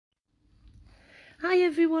Hi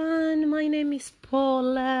everyone, my name is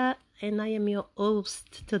Paula and I am your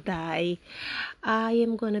host today. I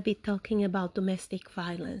am going to be talking about domestic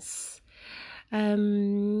violence.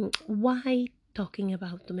 Why talking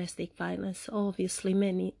about domestic violence? Obviously,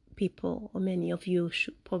 many people or many of you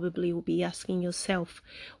should probably will be asking yourself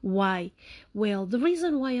why. Well, the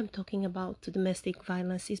reason why I'm talking about domestic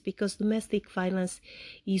violence is because domestic violence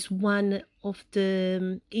is one of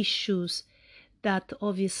the issues that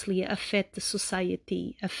obviously affect the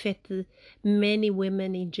society, affect many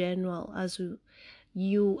women in general. As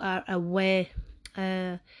you are aware,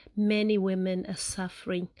 many women are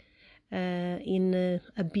suffering in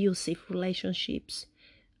abusive relationships.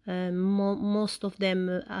 Most of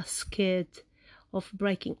them are scared of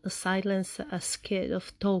breaking the silence, are scared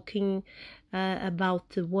of talking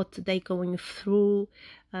about what they're going through.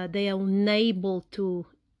 They are unable to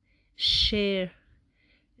share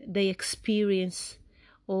they experience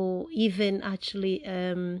or even actually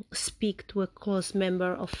speak to a close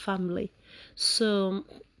member of family. So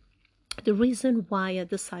the reason why I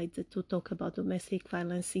decided to talk about domestic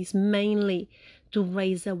violence is mainly to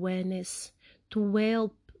raise awareness, to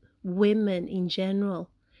help women in general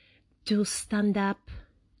to stand up,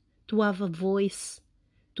 to have a voice,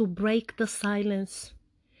 to break the silence,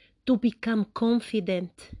 to become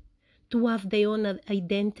confident, to have their own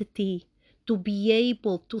identity, to be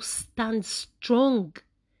able to stand strong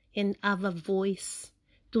and have a voice,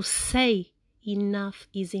 to say enough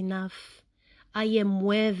is enough. I am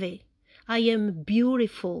worthy. I am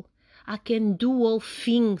beautiful. I can do all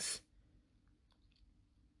things.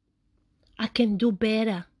 I can do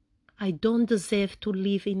better. I don't deserve to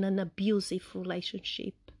live in an abusive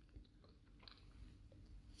relationship.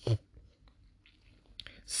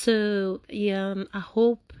 So, I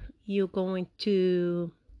hope you're going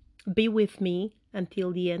to be with me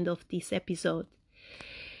until the end of this episode.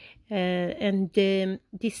 And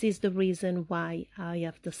this is the reason why I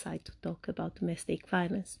have decided to talk about domestic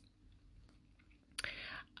violence.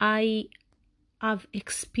 I have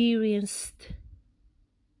experienced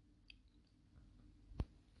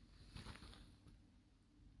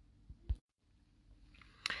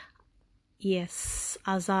yes,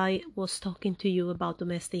 as I was talking to you about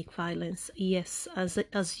domestic violence, yes,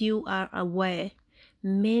 as you are aware,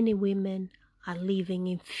 many women are living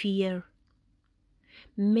in fear.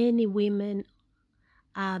 Many women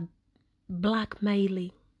are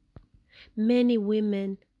blackmailing. Many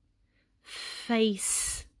women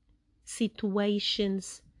face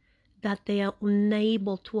situations that they are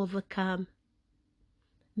unable to overcome.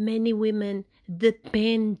 Many women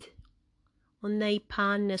depend on their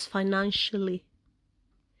partners financially.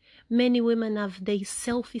 Many women have their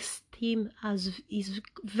self-esteem is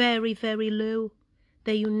very, very low.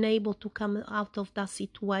 They're unable to come out of that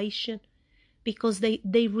situation because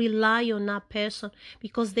they rely on that person,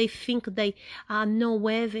 because they think they are not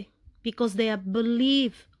worthy, because they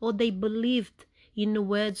believe or they believed in the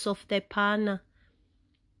words of their partner,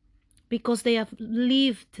 because they have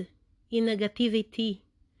lived in negativity.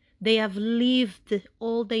 They have lived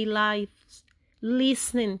all their lives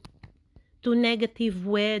listening to negative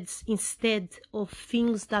words instead of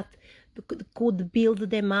things that could build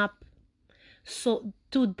them up. So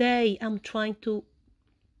today I'm trying to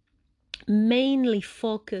mainly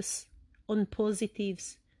focus on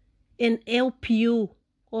positives and help you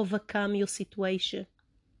overcome your situation.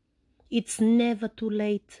 It's never too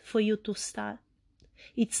late for you to start.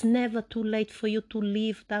 It's never too late for you to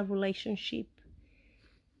leave that relationship.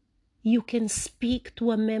 You can speak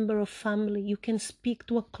to a member of family. You can speak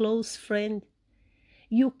to a close friend.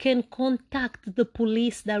 You can contact the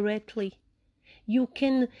police directly. You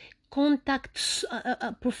can contact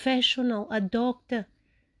a professional, a doctor.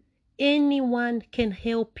 Anyone can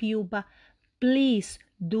help you, but please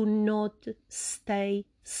do not stay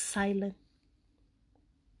silent.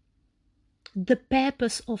 The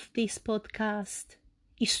purpose of this podcast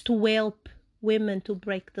is to help women to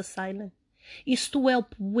break the silence, is to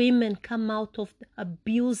help women come out of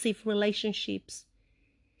abusive relationships.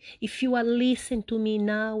 If you are listening to me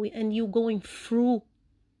now and you're going through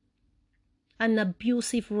an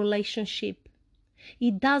abusive relationship,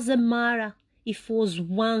 it doesn't matter if it was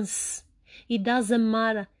once, it doesn't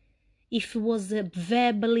matter if it was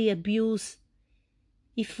verbally abused,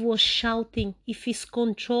 if he was shouting, if he's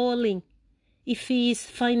controlling, if he is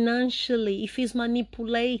financially, if he's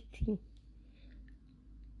manipulating.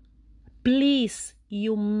 Please,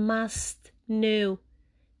 you must know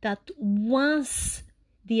that once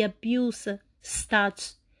the abuser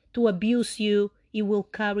starts to abuse you, he will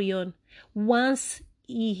carry on. Once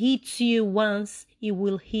he hits you once, he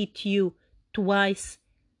will hit you twice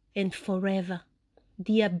and forever.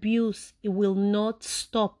 The abuse, it will not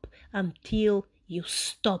stop until you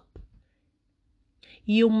stop.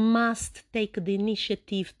 You must take the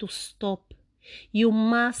initiative to stop. You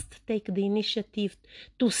must take the initiative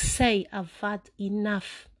to say, I've had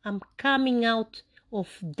enough. I'm coming out of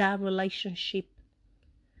that relationship.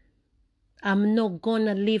 I'm not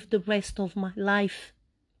gonna live the rest of my life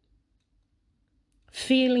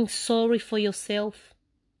feeling sorry for yourself.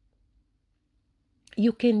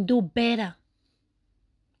 You can do better.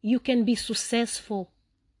 You can be successful.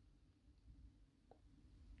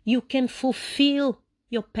 You can fulfill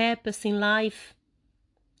your purpose in life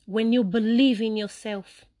when you believe in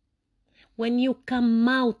yourself, when you come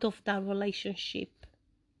out of that relationship.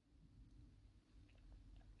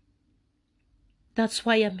 That's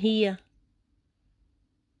why I'm here,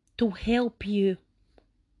 to help you.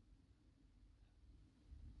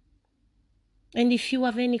 And if you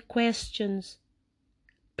have any questions,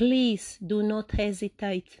 please do not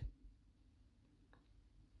hesitate.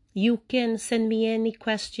 You can send me any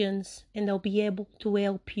questions and I'll be able to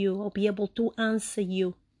help you. I'll be able to answer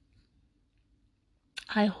you.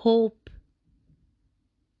 I hope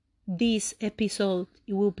this episode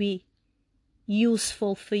will be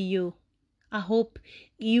useful for you. I hope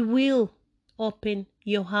you will open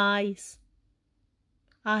your eyes.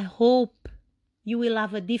 I hope you will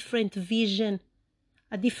have a different vision,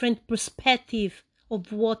 a different perspective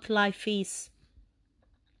of what life is.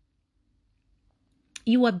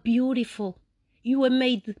 You are beautiful. You were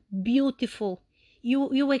made beautiful.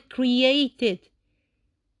 You were created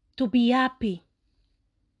to be happy,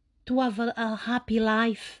 to have a happy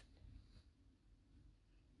life.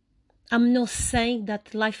 I'm not saying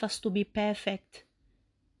that life has to be perfect.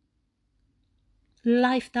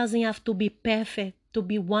 Life doesn't have to be perfect to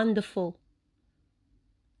be wonderful.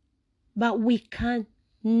 But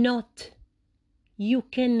you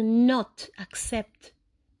cannot accept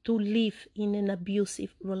to live in an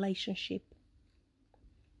abusive relationship.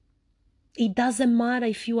 It doesn't matter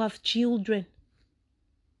if you have children.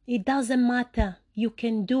 It doesn't matter. You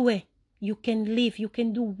can do it. You can live. You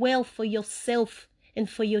can do well for yourself and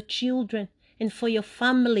for your children and for your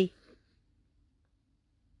family.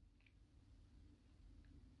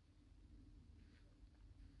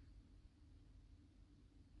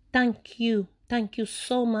 Thank you. Thank you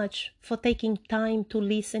so much for taking time to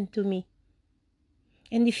listen to me.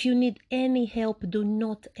 And if you need any help, do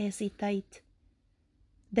not hesitate.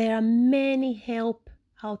 There are many help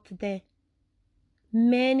out there.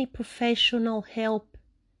 Many professional help.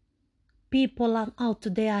 People out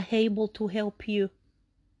there are able to help you.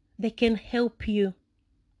 They can help you.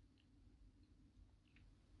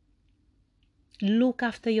 Look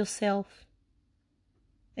after yourself.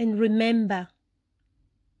 And remember,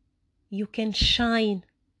 you can shine.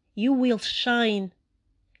 You will shine.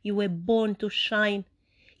 You were born to shine.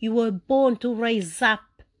 You were born to rise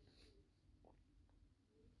up.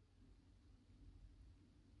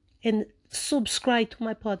 And subscribe to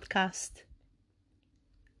my podcast.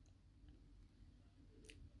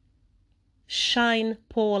 Shine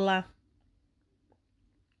Paula.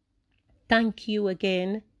 Thank you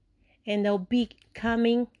again. And I'll be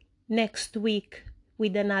coming next week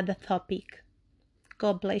with another topic.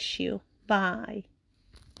 God bless you. Bye.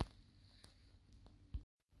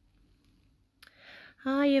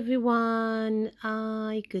 Hi everyone.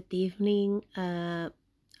 Hi, good evening. I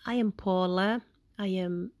am Paula. I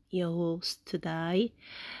am your host today.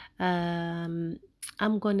 I'm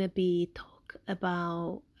gonna be talk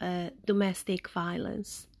about domestic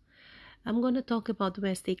violence. I'm gonna talk about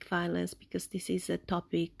domestic violence because this is a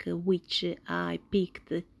topic which I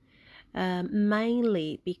picked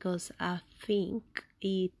mainly because I think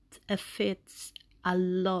it affects a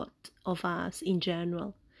lot of us in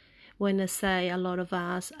general. When I say a lot of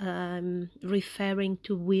us, I'm referring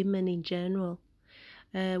to women in general.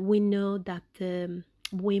 We know that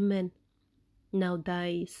women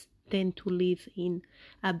nowadays tend to live in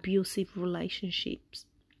abusive relationships.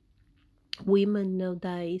 Women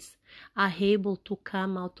nowadays are able to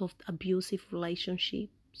come out of abusive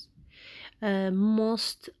relationships.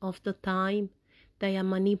 Most of the time, they are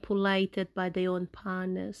manipulated by their own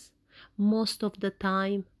partners. Most of the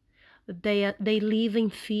time, they live in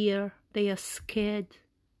fear. They are scared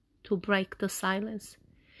to break the silence.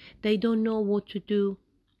 They don't know what to do.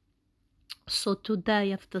 So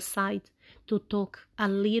today I've decided to talk a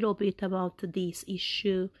little bit about this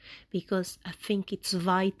issue because I think it's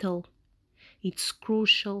vital. It's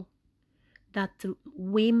crucial that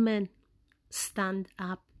women stand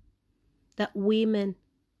up, that women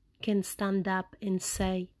can stand up and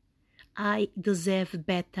say, I deserve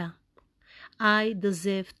better. I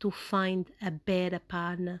deserve to find a better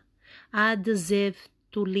partner. I deserve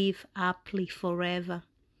to live happily forever.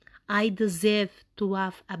 I deserve to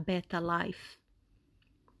have a better life.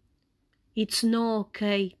 It's not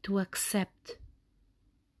okay to accept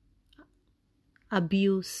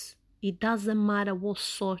abuse. It doesn't matter what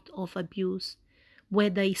sort of abuse,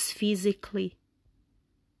 whether it's physically,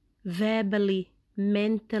 verbally,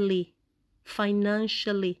 mentally,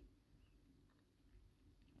 financially.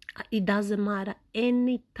 It doesn't matter.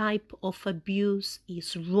 Any type of abuse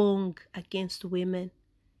is wrong against women,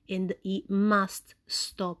 and it must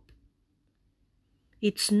stop.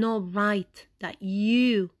 It's not right that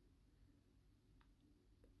you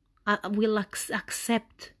will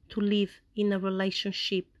accept to live in a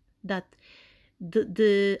relationship that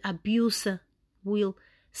the abuser will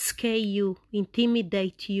scare you,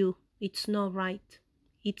 intimidate you. It's not right.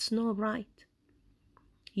 It's not right.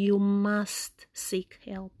 You must seek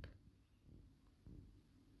help.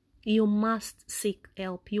 You must seek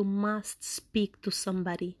help. You must speak to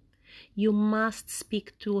somebody. You must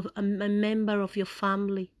speak to a member of your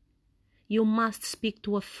family. You must speak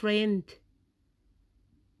to a friend.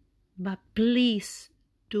 But please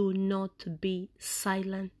do not be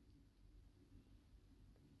silent.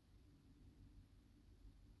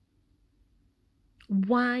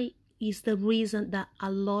 Why is the reason that a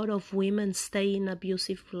lot of women stay in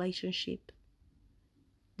abusive relationship?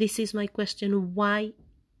 This is my question. Why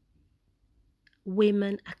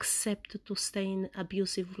women accept to stay in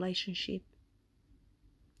abusive relationship?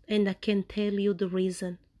 And I can tell you the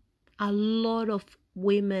reason. A lot of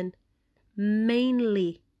women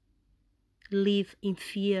mainly live in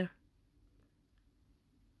fear.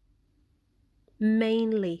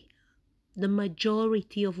 Mainly, the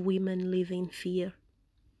majority of women live in fear.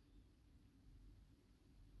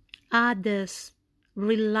 Others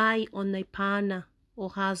rely on a partner or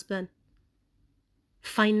husband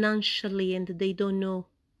financially, and they don't know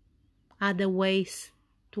other ways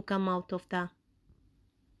to come out of that.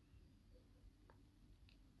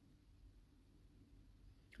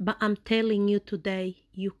 But I'm telling you today,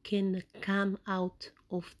 you can come out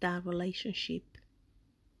of that relationship.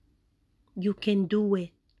 You can do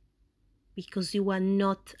it because you are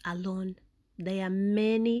not alone. There are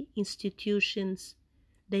many institutions,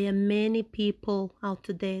 there are many people out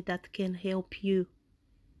there that can help you.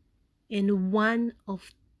 And one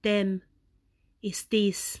of them is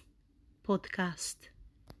this podcast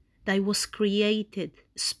that was created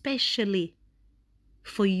especially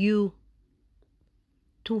for you,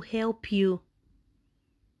 to help you,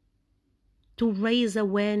 to raise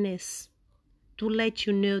awareness, to let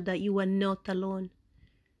you know that you are not alone,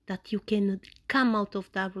 that you can come out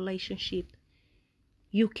of that relationship.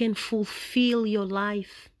 You can fulfill your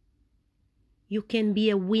life. You can be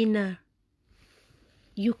a winner.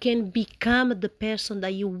 You can become the person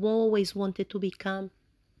that you always wanted to become.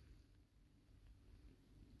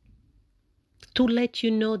 To let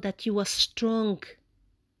you know that you are strong,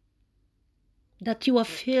 that you are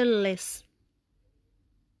fearless,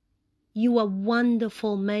 you are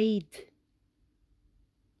wonderful made.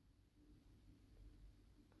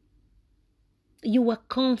 You are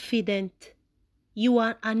confident. You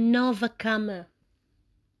are an overcomer.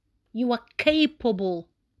 You are capable.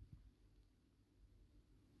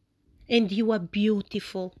 And you are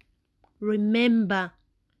beautiful. Remember,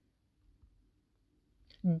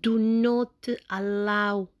 do not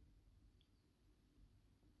allow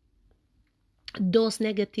those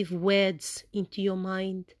negative words into your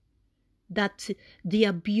mind that the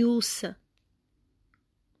abuser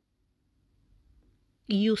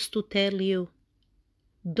used to tell you.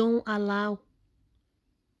 Don't allow.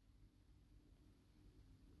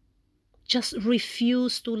 Just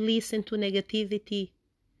refuse to listen to negativity.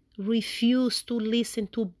 Refuse to listen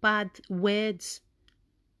to bad words.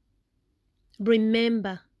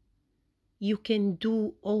 Remember, you can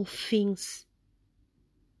do all things.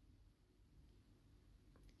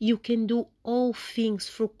 You can do all things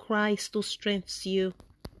through Christ who strengthens you.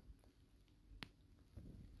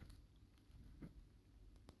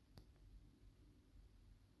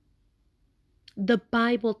 The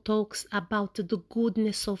Bible talks about the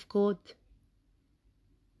goodness of God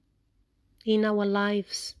in our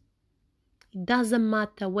lives. It doesn't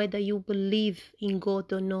matter whether you believe in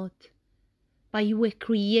God or not, but you were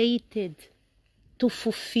created to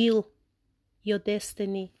fulfill your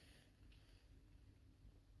destiny.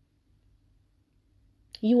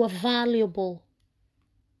 You are valuable.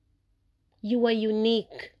 You are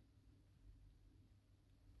unique.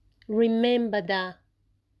 Remember that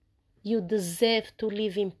you deserve to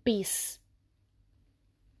live in peace.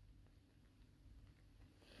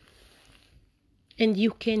 And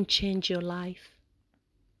you can change your life.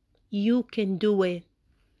 You can do it.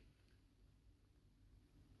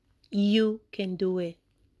 You can do it.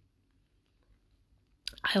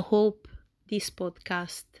 I hope this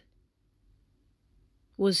podcast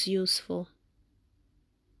was useful.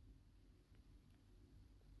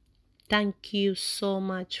 Thank you so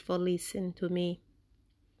much for listening to me.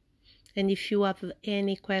 And if you have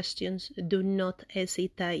any questions, do not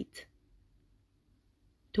hesitate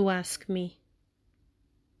to ask me.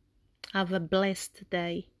 Have a blessed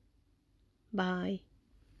day. Bye.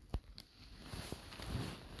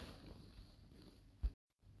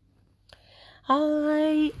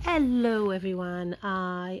 Hello everyone.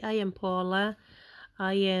 I am Paula.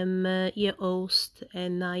 I am your host,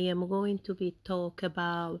 and I am going to be talk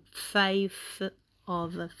about faith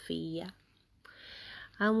over fear.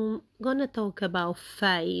 I'm gonna talk about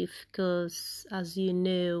faith because, as you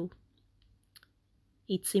know,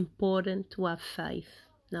 it's important to have faith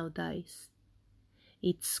nowadays.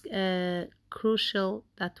 It's crucial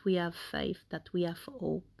that we have faith, that we have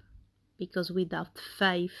hope, because without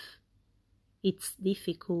faith, it's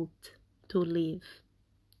difficult to live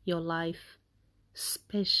your life,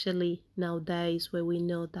 especially nowadays where we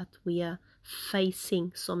know that we are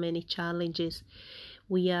facing so many challenges.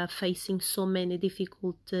 We are facing so many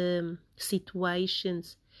difficult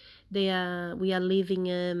situations. We are living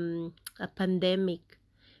a pandemic.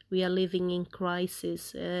 We are living in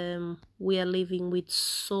crisis. We are living with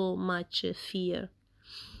so much fear.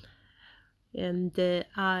 And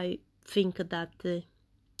I think that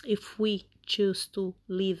if we choose to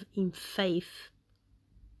live in faith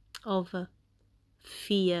over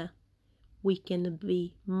fear, we can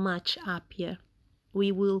be much happier.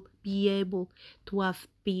 We will be able to have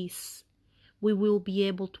peace. We will be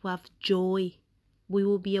able to have joy. We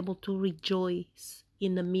will be able to rejoice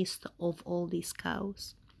in the midst of all this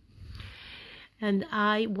chaos. And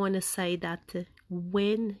I want to say that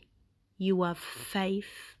when you have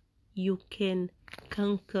faith, you can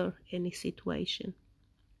conquer any situation.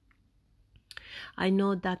 I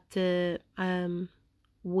know that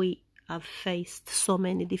we have faced so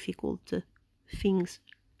many difficult things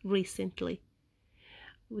recently.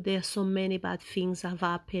 There are so many bad things have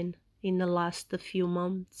happened in the last few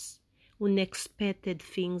months. Unexpected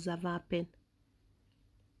things have happened.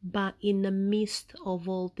 But in the midst of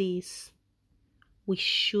all this, we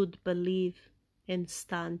should believe and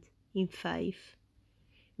stand in faith.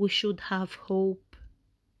 We should have hope,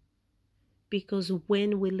 because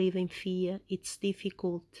when we live in fear, it's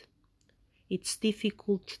difficult. It's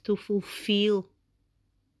difficult to fulfill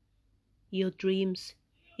your dreams.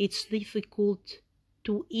 It's difficult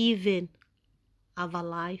to even have a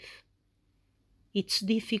life. It's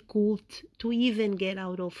difficult to even get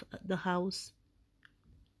out of the house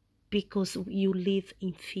because you live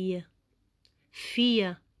in fear.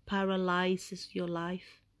 Fear paralyzes your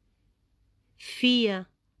life. Fear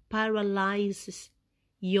paralyzes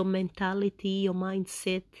your mentality, your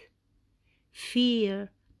mindset. Fear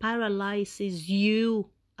paralyzes you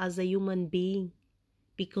as a human being,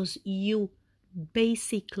 because you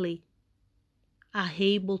basically are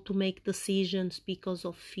able to make decisions because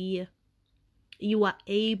of fear. You are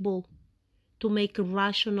able to make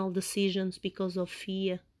rational decisions because of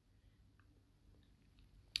fear.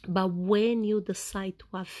 But when you decide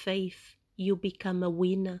to have faith, you become a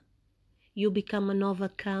winner. You become an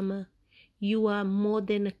overcomer. You are more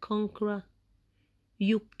than a conqueror.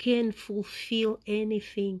 You can fulfill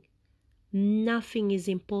anything. Nothing is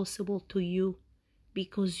impossible to you,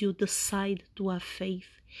 because you decide to have faith.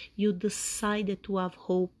 You decided to have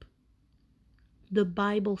hope. The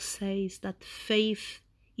Bible says that faith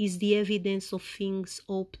is the evidence of things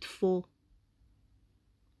hoped for.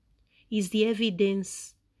 Is the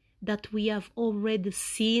evidence that we have already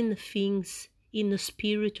seen things in the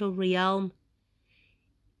spiritual realm.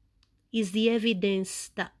 Is the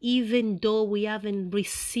evidence that even though we haven't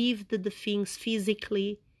received the things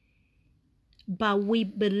physically, but we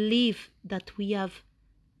believe that we have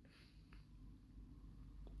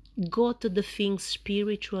got the things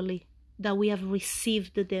spiritually, that we have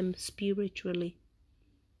received them spiritually.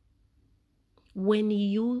 When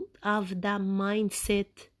you have that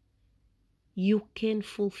mindset, you can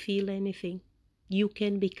fulfill anything. You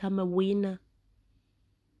can become a winner.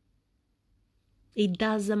 It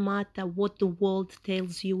doesn't matter what the world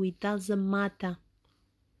tells you. It doesn't matter.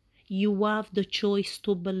 You have the choice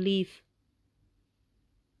to believe.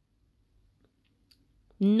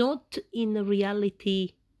 Not in a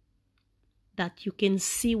reality that you can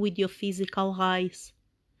see with your physical eyes,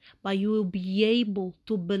 but you will be able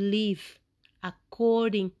to believe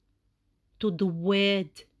according to the word,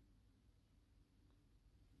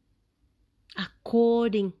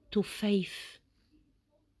 according to faith.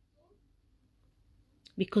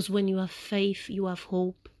 Because when you have faith, you have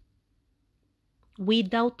hope.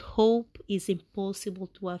 Without hope, it's impossible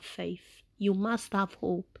to have faith. You must have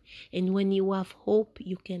hope. And when you have hope,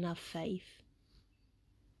 you can have faith.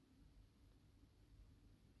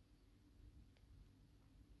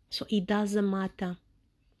 So it doesn't matter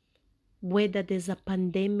whether there's a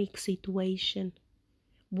pandemic situation,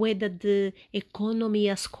 whether the economy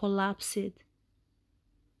has collapsed,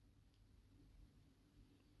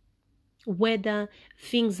 whether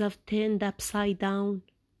things have turned upside down.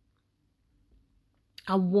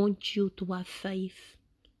 I want you to have faith.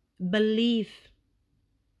 Believe.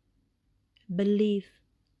 Believe.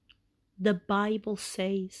 The Bible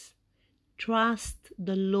says, trust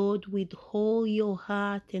the Lord with all your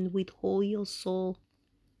heart and with all your soul.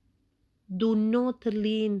 Do not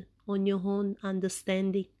lean on your own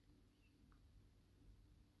understanding.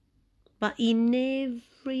 But in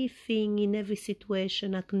everything, in every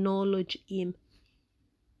situation, acknowledge Him.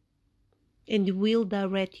 And He will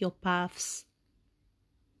direct your paths.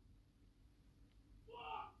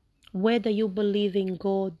 Whether you believe in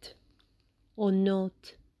God or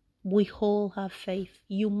not, we all have faith.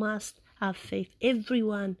 You must have faith.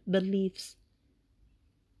 Everyone believes.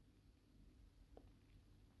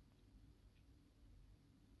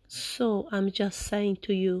 So I'm just saying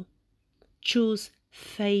to you, choose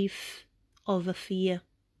faith over fear.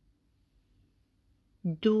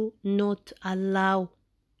 Do not allow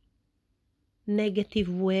negative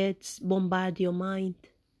words bombard your mind.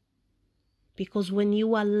 Because when you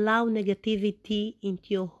allow negativity into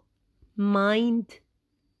your mind,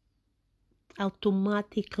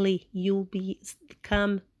 automatically you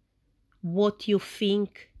become what you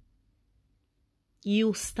think.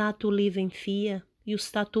 You start to live in fear. You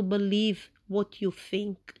start to believe what you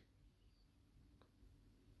think.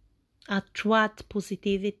 Attract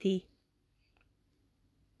positivity.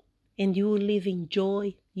 And you live in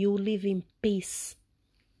joy. You live in peace.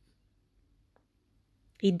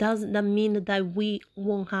 It doesn't mean that we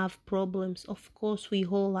won't have problems. Of course, we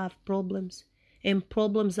all have problems. And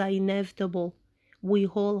problems are inevitable. We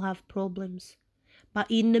all have problems. But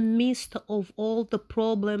in the midst of all the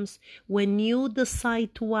problems, when you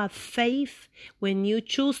decide to have faith, when you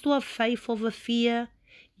choose to have faith over fear,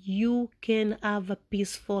 you can have a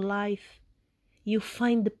peaceful life. You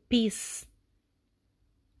find the peace.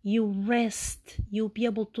 You rest. You'll be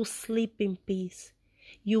able to sleep in peace.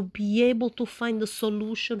 You'll be able to find a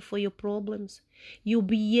solution for your problems. You'll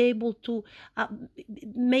be able to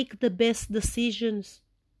make the best decisions.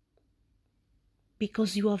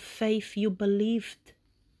 Because you have faith, you believed.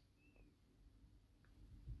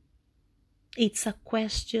 It's a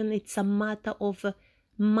question, it's a matter of a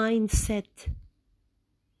mindset.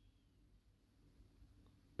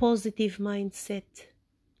 Positive mindset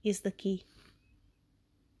is the key.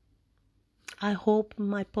 I hope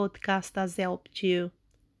my podcast has helped you.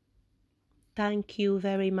 Thank you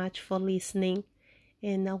very much for listening,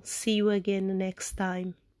 and I'll see you again next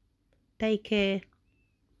time. Take care.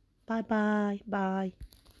 Bye bye. Bye.